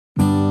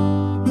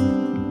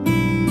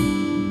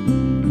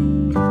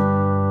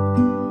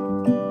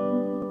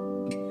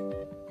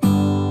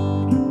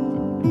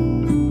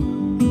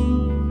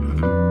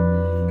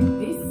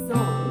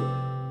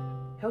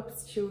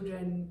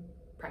children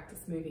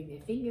practice moving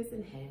their fingers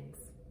and hands,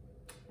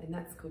 and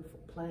that's good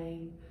for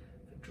playing,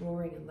 for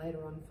drawing, and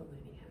later on for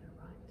learning how to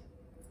write.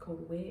 It's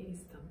called Where is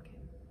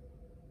Thumbkin?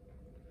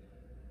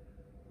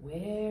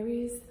 Where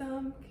is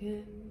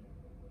Thumbkin?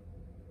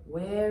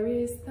 Where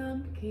is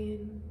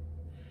Thumbkin?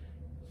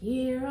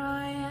 Here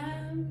I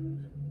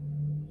am,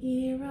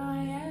 here I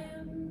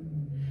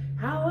am.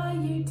 How are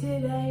you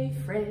today,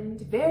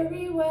 friend?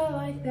 Very well,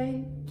 I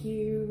thank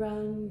you.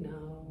 Run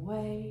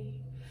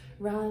away,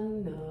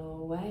 run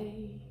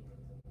away.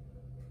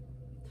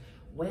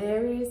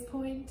 Where is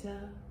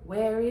Pointer?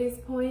 Where is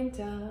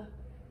Pointer?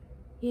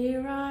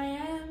 Here I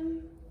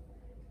am,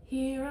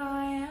 here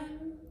I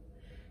am.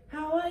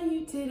 How are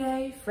you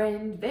today,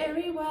 friend?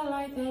 Very well,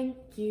 I thank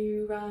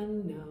you.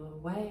 Run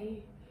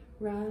away,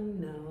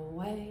 run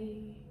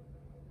away.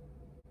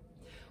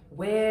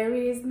 Where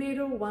is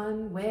Middle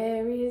One?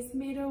 Where is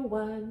Middle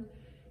One?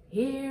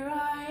 Here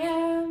I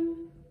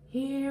am,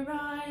 here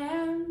I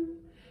am.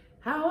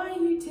 How are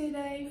you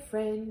today,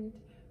 friend?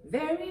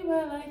 Very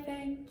well, I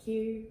thank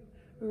you.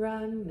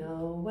 Run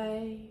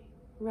away,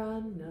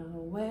 run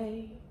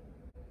away.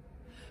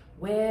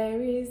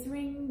 Where is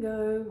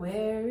Ringo?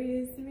 Where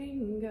is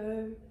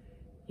Ringo?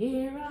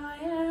 Here I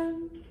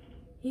am,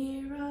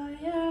 here I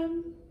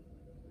am.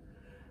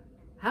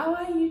 How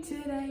are you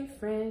today,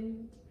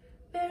 friend?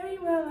 Very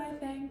well, I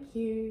thank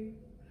you.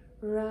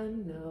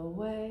 Run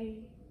away,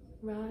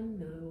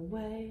 run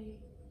away.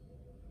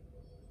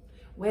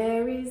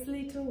 Where is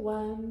Little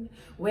One?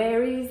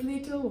 Where is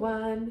Little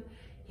One?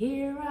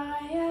 Here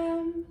I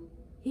am,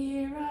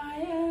 here I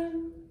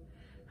am.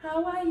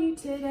 How are you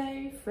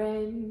today,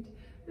 friend?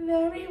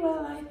 Very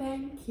well, I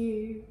thank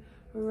you.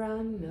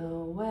 Run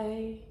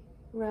away,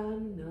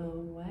 run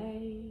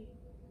away.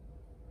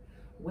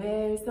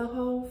 Where's the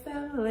whole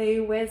family?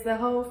 Where's the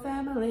whole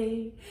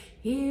family?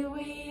 Here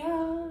we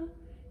are,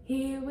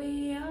 here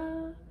we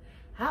are.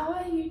 How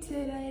are you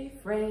today,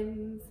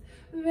 friends?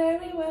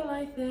 Very well,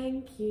 I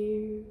thank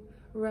you.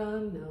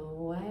 Run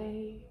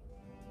away,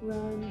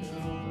 run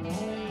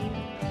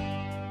away.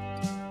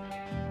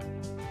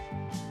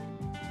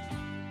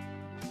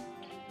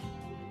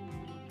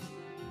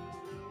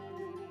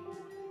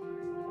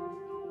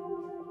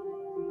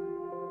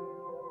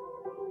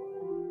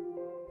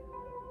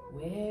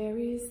 Where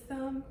is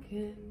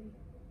Thumbkin?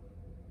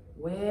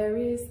 Where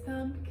is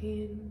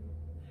Thumbkin?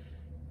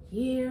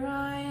 Here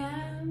I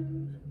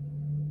am,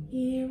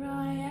 here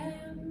I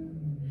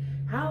am.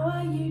 How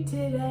are you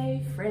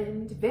today,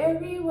 friend?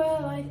 Very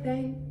well, I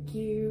thank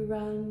you.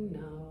 Run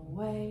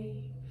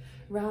away,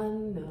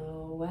 run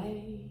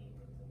away.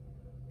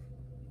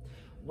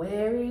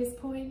 Where is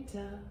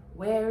Pointer?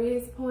 Where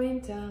is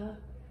Pointer?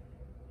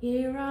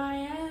 Here I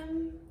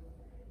am,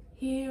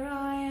 here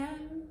I am.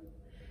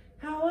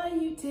 How are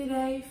you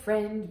today,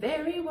 friend?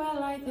 Very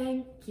well, I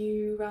thank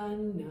you.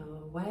 Run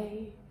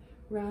away,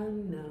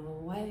 run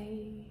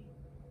away.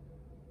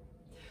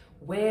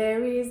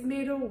 Where is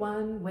Middle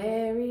One?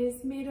 Where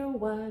is Middle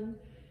One?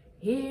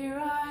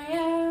 Here I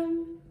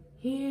am,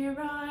 here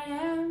I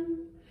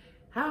am.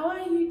 How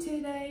are you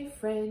today,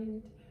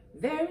 friend?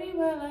 Very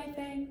well, I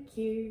thank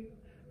you.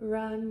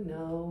 Run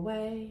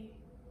away,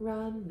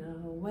 run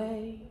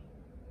away.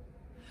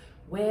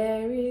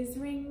 Where is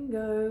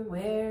Ringo?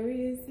 Where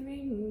is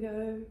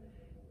Ringo?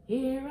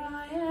 Here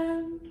I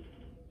am,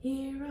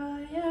 here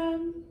I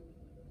am.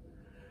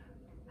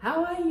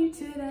 How are you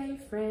today,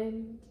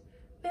 friend?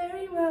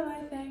 Very well,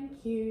 I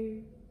thank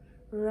you.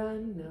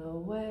 Run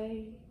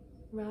away,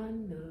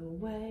 run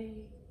away.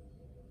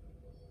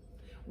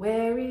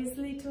 Where is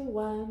Little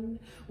One?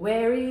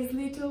 Where is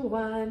Little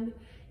One?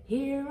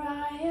 Here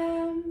I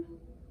am,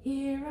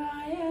 here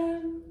I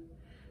am.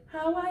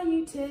 How are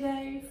you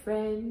today,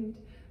 friend?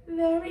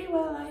 Very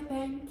well, I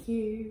thank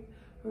you.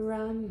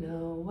 Run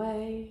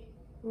away,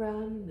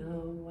 run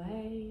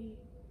away.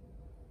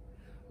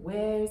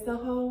 Where's the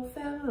whole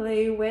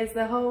family? Where's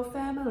the whole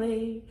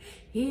family?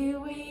 Here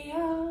we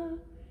are,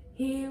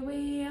 here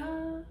we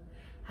are.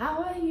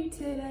 How are you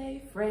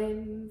today,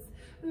 friends?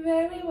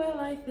 Very well,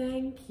 I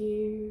thank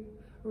you.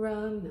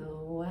 Run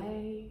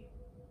away,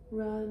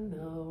 run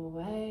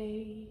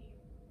away.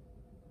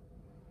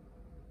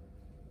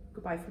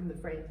 Goodbye from the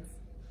friends.